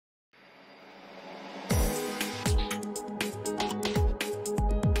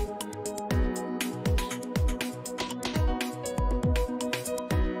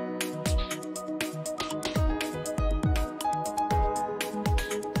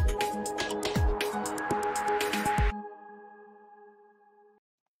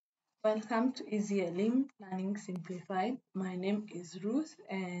Welcome to EasyElimu Planning Simplified. My name is Ruth,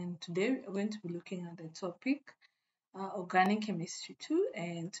 and today we are going to be looking at the topic Organic Chemistry 2.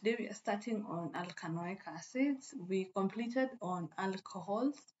 And today we are starting on alkanoic acids. We completed on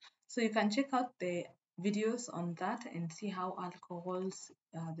alcohols, so you can check out the videos on that and see how alcohols,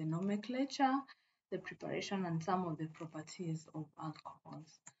 the nomenclature, the preparation, and some of the properties of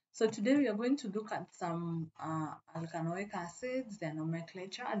alcohols. So today we are going to look at some alkanoic acids, their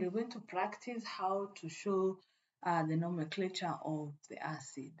nomenclature, and we're going to practice how to show the nomenclature of the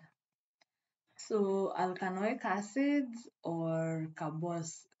acid. So alkanoic acids or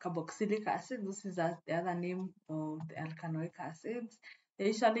carboxylic acid, this is the other name of the alkanoic acids. They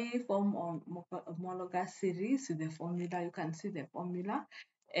usually form on homologous series with the formula. You can see the formula,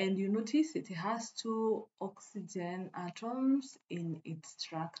 and you notice it has two oxygen atoms in its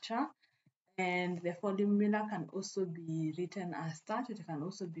structure, and the formula can also be written as that. It can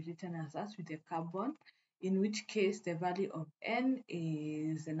also be written as that with a carbon, in which case the value of N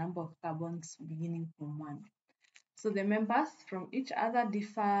is the number of carbons beginning from 1. So the members from each other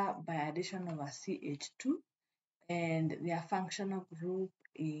differ by addition of a CH2, and their functional group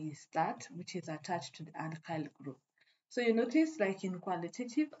is that which is attached to the alkyl group. So you notice, like in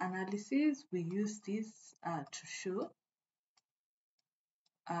qualitative analysis, we use this to show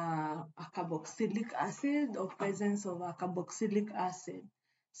a carboxylic acid or presence of a carboxylic acid.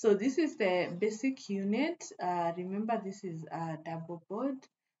 So this is the basic unit. Remember, this is a double bond,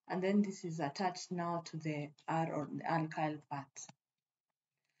 and then this is attached now to the R or the alkyl part.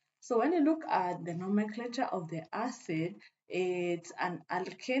 So when you look at the nomenclature of the acid, it's an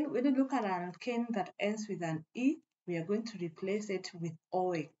alkane. When you look at an alkane that ends with an E, we are going to replace it with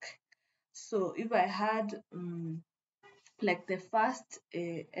oic. So if I had like the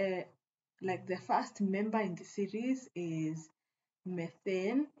first member in the series is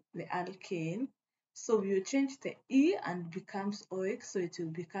methane, the alkane. So we will change the E and becomes oic, so it will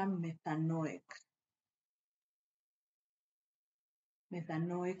become methanoic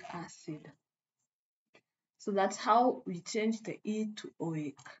acid. So that's how we change the E to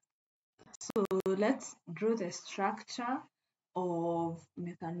oic. So let's draw the structure of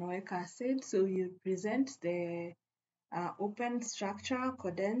methanoic acid. So you present the open structure,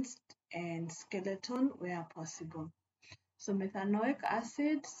 condensed, and skeleton where possible. So methanoic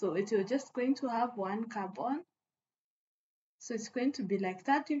acid, so it is just going to have one carbon. So it's going to be like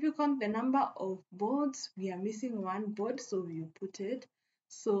that. If you count the number of bonds, we are missing one bond, so we put it.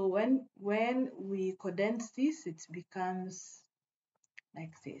 So when we condense this, it becomes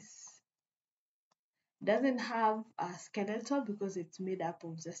like this. Doesn't have a skeleton because it's made up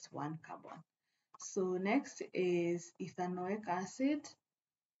of just one carbon. So next is ethanoic acid.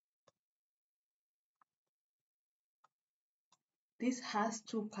 This has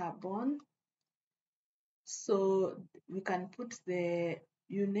two carbon, so we can put the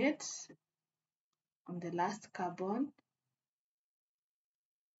unit on the last carbon.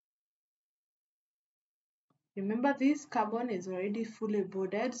 Remember, this carbon is already fully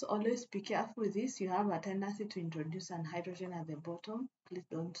bonded, so always be careful with this. You have a tendency to introduce an hydrogen at the bottom. Please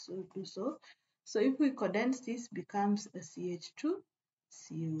don't do so. So if we condense this, becomes a CH2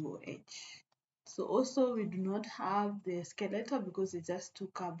 COH. So also we do not have the skeleton because it's just two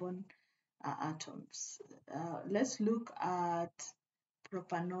carbon atoms. Let's look at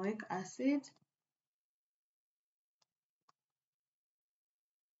propanoic acid.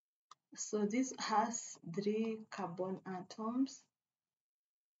 So this has 3 carbon atoms.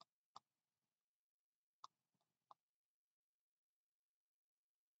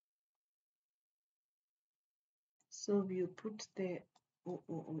 So you put the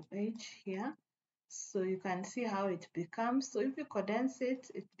OOH here. So you can see how it becomes. So if you condense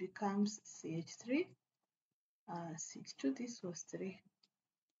it, it becomes CH3, CH2, this was 3,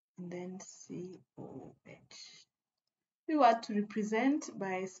 and then COH. If we were to represent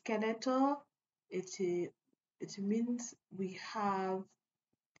by skeleton, it means we have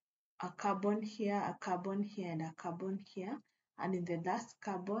a carbon here, a carbon here, and a carbon here. And in the last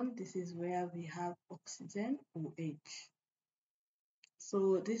carbon, this is where we have oxygen, OH.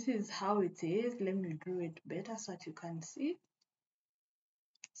 So this is how it is. Let me draw it better so that you can see.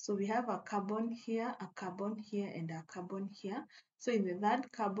 So we have a carbon here, a carbon here, and a carbon here. So in the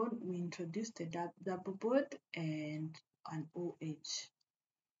third carbon, we introduced a double bond and an OH.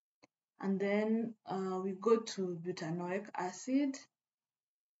 And then we go to butanoic acid.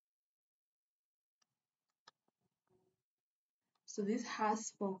 So this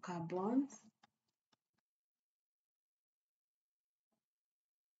has 4 carbons.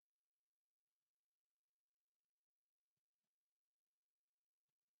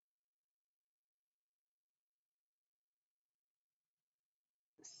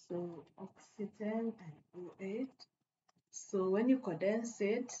 So oxygen and OH. So when you condense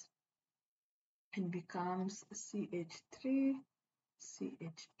it, it becomes CH3,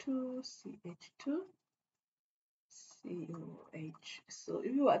 CH2, CH2, COH. So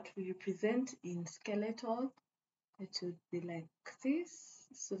if you were to represent in skeletal, it would be like this.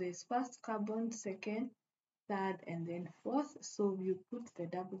 So there's first carbon, second, third, and then fourth. So you put the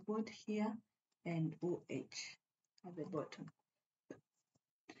double bond here and OH at the bottom.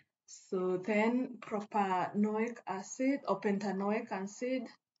 So then propanoic acid or pentanoic acid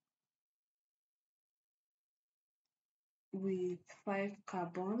with 5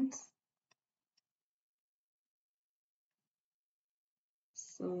 carbons.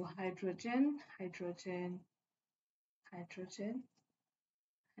 So hydrogen, hydrogen, hydrogen,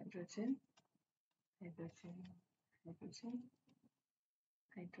 hydrogen, hydrogen, hydrogen,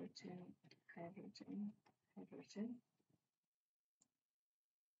 hydrogen, hydrogen, hydrogen.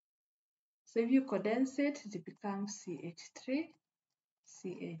 So if you condense it, it becomes CH3,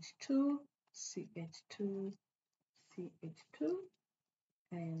 CH2, CH2, CH2,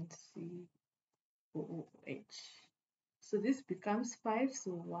 and COOH. So this becomes 5.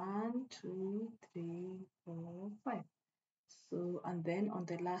 So 1, 2, 3, 4, 5. So, and then on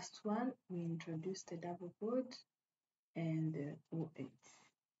the last one, we introduce the double bond and the OH.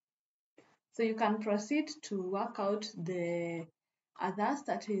 So you can proceed to work out the others,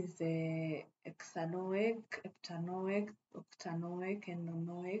 that is the hexanoic, heptanoic, octanoic, and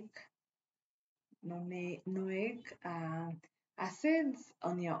nonoic acids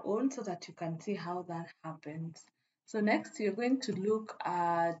on your own so that you can see how that happens. So next you're going to look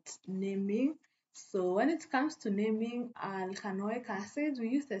at naming. So when it comes to naming alkanoic acids, we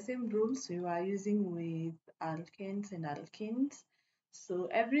use the same rules we were using with alkanes and alkenes. So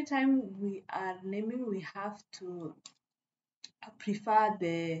every time we are naming, we have to prefer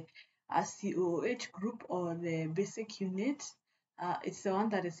the COH group or the basic unit. It's the one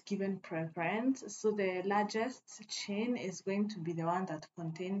that is given preference. So the largest chain is going to be the one that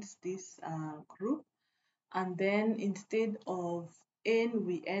contains this group. And then instead of N,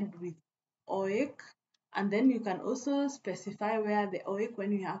 we end with OIC. And then you can also specify where the OIC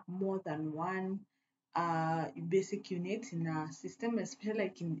when you have more than one basic unit in a system, especially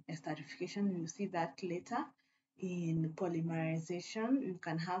like in esterification, you'll see that later. In polymerization, you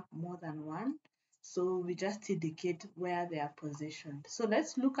can have more than one. So we just indicate where they are positioned. So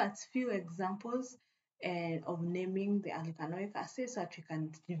let's look at few examples of naming the alkanoic acids so that we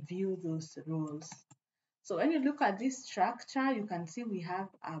can review those rules. So when you look at this structure, you can see we have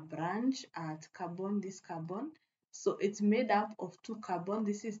a branch at carbon, this carbon. So it's made up of 2 carbon.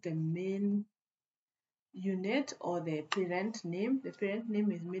 This is the main unit or the parent name. The parent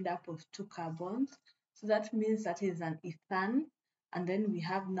name is made up of 2 carbons. So that means that is an ethane. And then we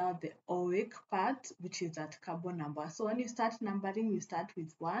have now the OIC part, which is at carbon number. So when you start numbering, you start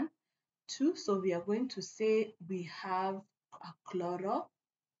with 1, 2. So we are going to say we have a chloro.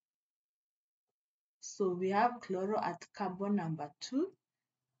 So we have chloro at carbon number 2,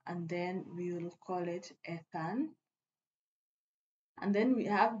 and then we will call it ethane. And then we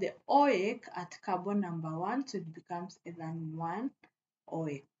have the OIC at carbon number 1, so it becomes ethane 1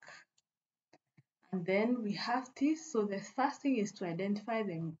 OIC. And then we have this. So the first thing is to identify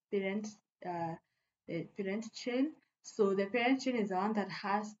the parent chain. So the parent chain is the one that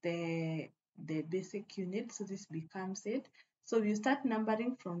has the basic unit. So this becomes it. So you start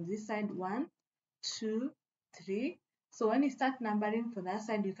numbering from this side 1, 2, 3. So when you start numbering for that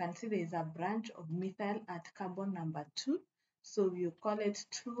side, you can see there is a branch of methyl at carbon number 2. So you call it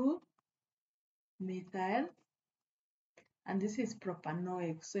 2-methyl. And this is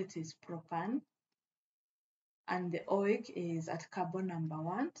propanoic. So it is propan. And the OIC is at carbon number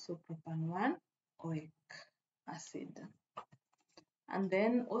 1, so propan 1 OIC acid. And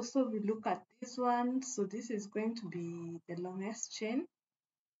then also we look at this one. So this is going to be the longest chain.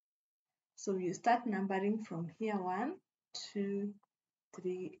 So you start numbering from here 1, 2,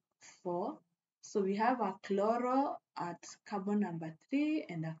 3, 4. So we have a chloro at carbon number 3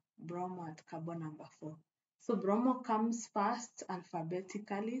 and a bromo at carbon number 4. So bromo comes first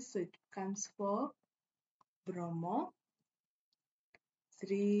alphabetically, so it comes 4 bromo,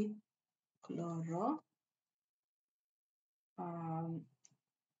 3 chloro,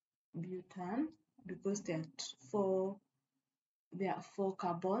 butane, because there are 4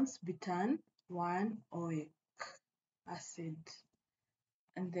 carbons, butane, 1 oic acid.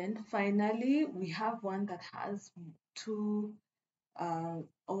 And then finally we have one that has 2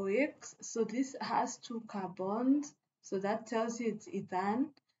 OX. So this has 2 carbons, so that tells you it's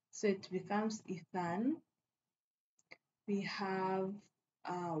ethane, so it becomes ethane. We have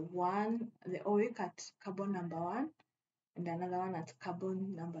the oic at carbon number 1 and another one at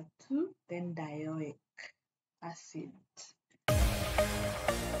carbon number 2, then dioic acid.